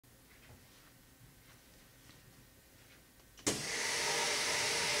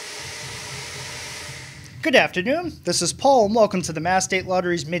Good afternoon, this is Paul and welcome to the Mass State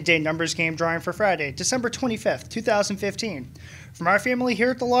Lottery's Midday Numbers Game drawing for Friday, December 25th, 2015. From our family here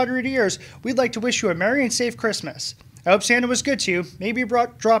at the Lottery of the Years, we'd like to wish you a Merry and safe Christmas. I hope Santa was good to you, maybe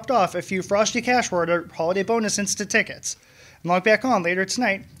dropped off a few Frosty Cash Word or Holiday Bonus Instant tickets. And log back on later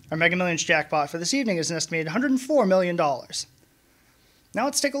tonight, our Mega Millions jackpot for this evening is an estimated $104 million. Now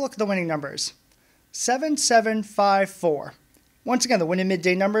let's take a look at the winning numbers. 7754. Once again, the winning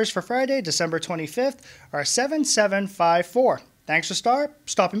midday numbers for Friday, December 25th are 7754. Thanks for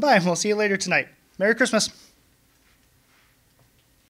stopping by, and we'll see you later tonight. Merry Christmas.